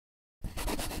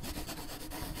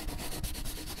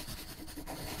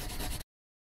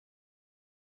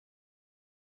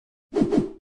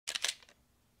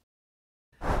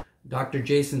Dr.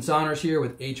 Jason Saunders here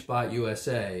with HBOT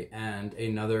USA and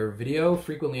another video,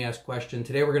 frequently asked question.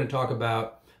 Today we're going to talk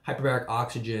about hyperbaric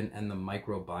oxygen and the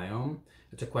microbiome.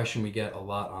 It's a question we get a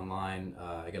lot online.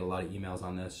 I get a lot of emails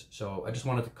on this. So I just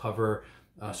wanted to cover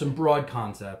some broad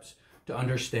concepts to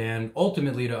understand,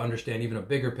 ultimately to understand even a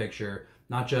bigger picture,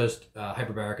 not just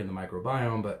hyperbaric in the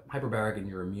microbiome, but hyperbaric in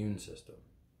your immune system.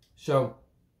 So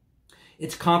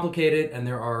it's complicated and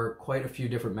there are quite a few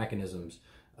different mechanisms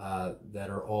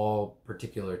that are all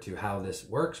particular to how this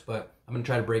works, but I'm going to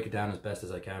try to break it down as best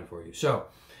as I can for you. So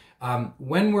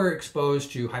when we're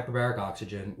exposed to hyperbaric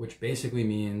oxygen, which basically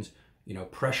means,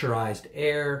 pressurized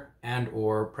air and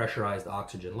or pressurized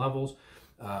oxygen levels,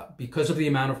 because of the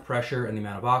amount of pressure and the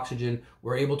amount of oxygen,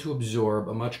 we're able to absorb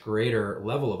a much greater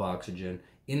level of oxygen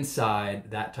inside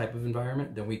that type of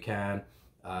environment than we can,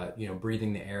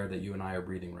 breathing the air that you and I are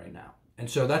breathing right now. And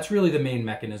so that's really the main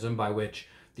mechanism by which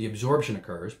the absorption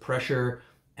occurs. Pressure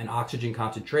and oxygen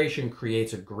concentration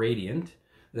creates a gradient.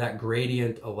 That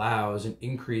gradient allows an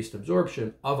increased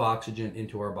absorption of oxygen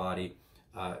into our body,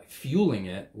 fueling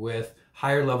it with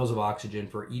higher levels of oxygen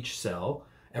for each cell.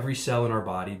 Every cell in our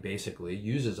body basically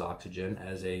uses oxygen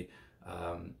as a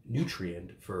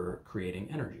nutrient for creating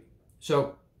energy.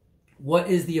 So what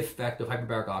is the effect of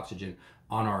hyperbaric oxygen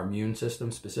on our immune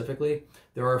system specifically?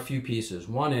 There are a few pieces.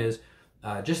 One is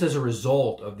just as a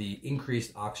result of the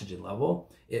increased oxygen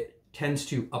level, it tends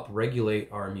to upregulate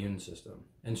our immune system.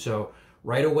 And so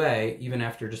right away, even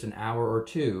after just an hour or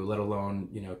two, let alone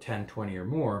 10, 20 or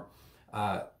more,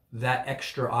 that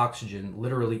extra oxygen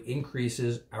literally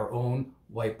increases our own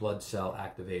white blood cell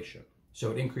activation. So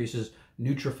it increases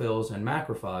neutrophils and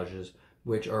macrophages,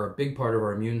 which are a big part of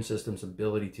our immune system's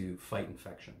ability to fight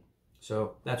infection.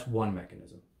 So that's one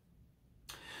mechanism.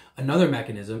 Another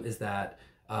mechanism is that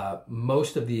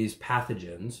most of these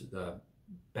pathogens, the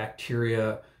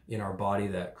bacteria in our body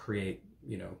that create,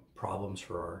 problems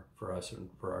for us and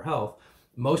for our health,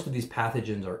 most of these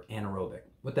pathogens are anaerobic.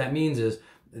 What that means is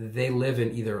they live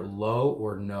in either low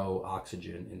or no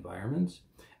oxygen environments.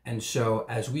 And so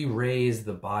as we raise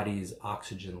the body's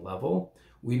oxygen level,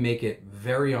 we make it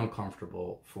very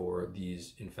uncomfortable for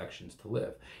these infections to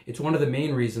live. It's one of the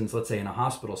main reasons, let's say in a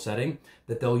hospital setting,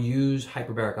 that they'll use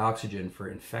hyperbaric oxygen for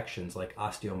infections like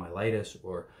osteomyelitis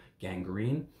or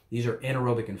gangrene. These are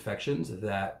anaerobic infections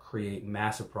that create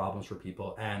massive problems for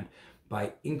people. And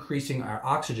by increasing our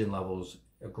oxygen levels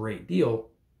a great deal,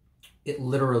 it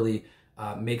literally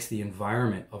makes the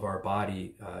environment of our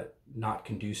body not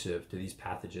conducive to these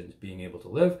pathogens being able to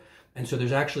live. And so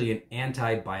there's actually an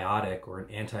antibiotic or an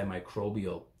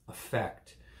antimicrobial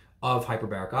effect of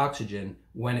hyperbaric oxygen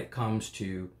when it comes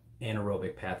to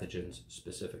anaerobic pathogens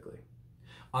specifically.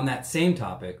 On that same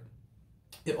topic,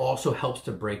 it also helps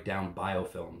to break down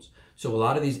biofilms. So a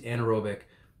lot of these anaerobic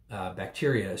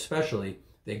bacteria especially,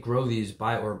 they grow these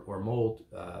or mold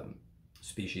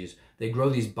species, they grow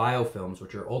these biofilms,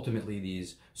 which are ultimately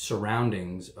these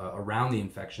surroundings around the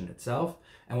infection itself.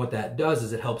 And what that does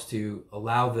is it helps to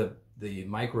allow the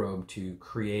microbe to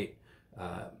create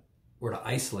or to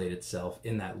isolate itself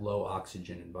in that low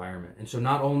oxygen environment. And so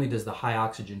not only does the high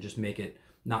oxygen just make it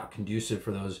not conducive for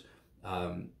those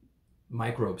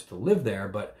microbes to live there,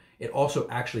 but it also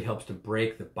actually helps to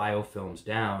break the biofilms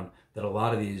down that a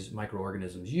lot of these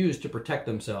microorganisms use to protect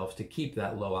themselves, to keep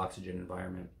that low oxygen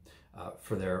environment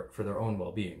for their own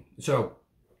well-being. So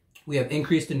we have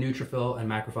increased in neutrophil and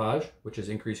macrophage, which is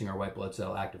increasing our white blood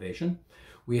cell activation.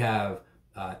 We have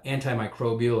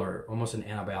antimicrobial or almost an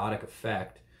antibiotic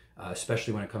effect,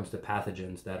 especially when it comes to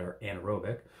pathogens that are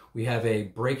anaerobic. We have a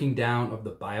breaking down of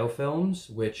the biofilms,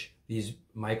 which these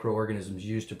microorganisms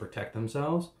use to protect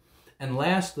themselves. And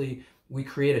lastly, we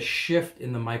create a shift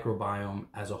in the microbiome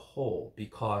as a whole,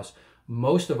 because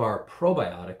most of our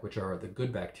probiotic, which are the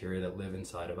good bacteria that live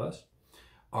inside of us,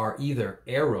 are either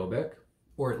aerobic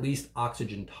or at least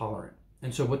oxygen tolerant.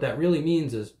 And so what that really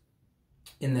means is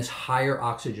in this higher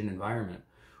oxygen environment,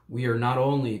 we are not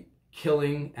only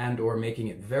killing and or making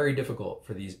it very difficult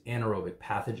for these anaerobic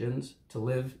pathogens to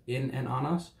live in and on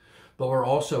us, but we're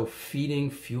also feeding,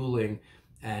 fueling,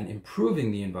 and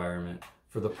improving the environment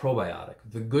for the probiotic,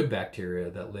 the good bacteria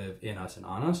that live in us and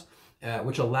on us,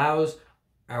 which allows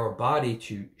our body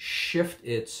to shift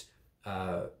its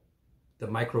the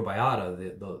microbiota,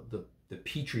 the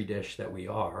petri dish that we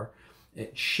are.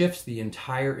 It shifts the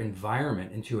entire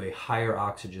environment into a higher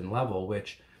oxygen level,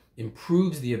 which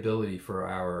improves the ability for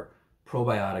our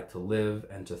probiotic to live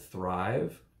and to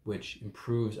thrive, which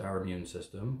improves our immune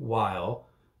system, while,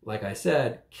 like I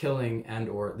said, killing and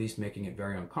or at least making it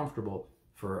very uncomfortable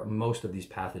for most of these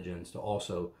pathogens to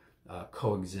also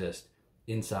coexist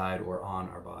inside or on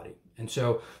our body. And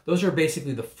so those are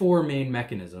basically the four main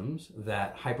mechanisms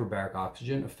that hyperbaric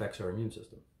oxygen affects our immune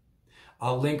system.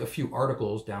 I'll link a few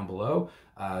articles down below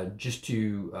just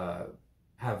to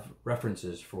have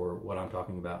references for what I'm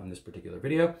talking about in this particular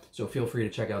video. So feel free to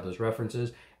check out those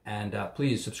references, and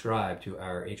please subscribe to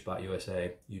our HBOT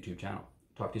USA YouTube channel.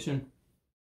 Talk to you soon.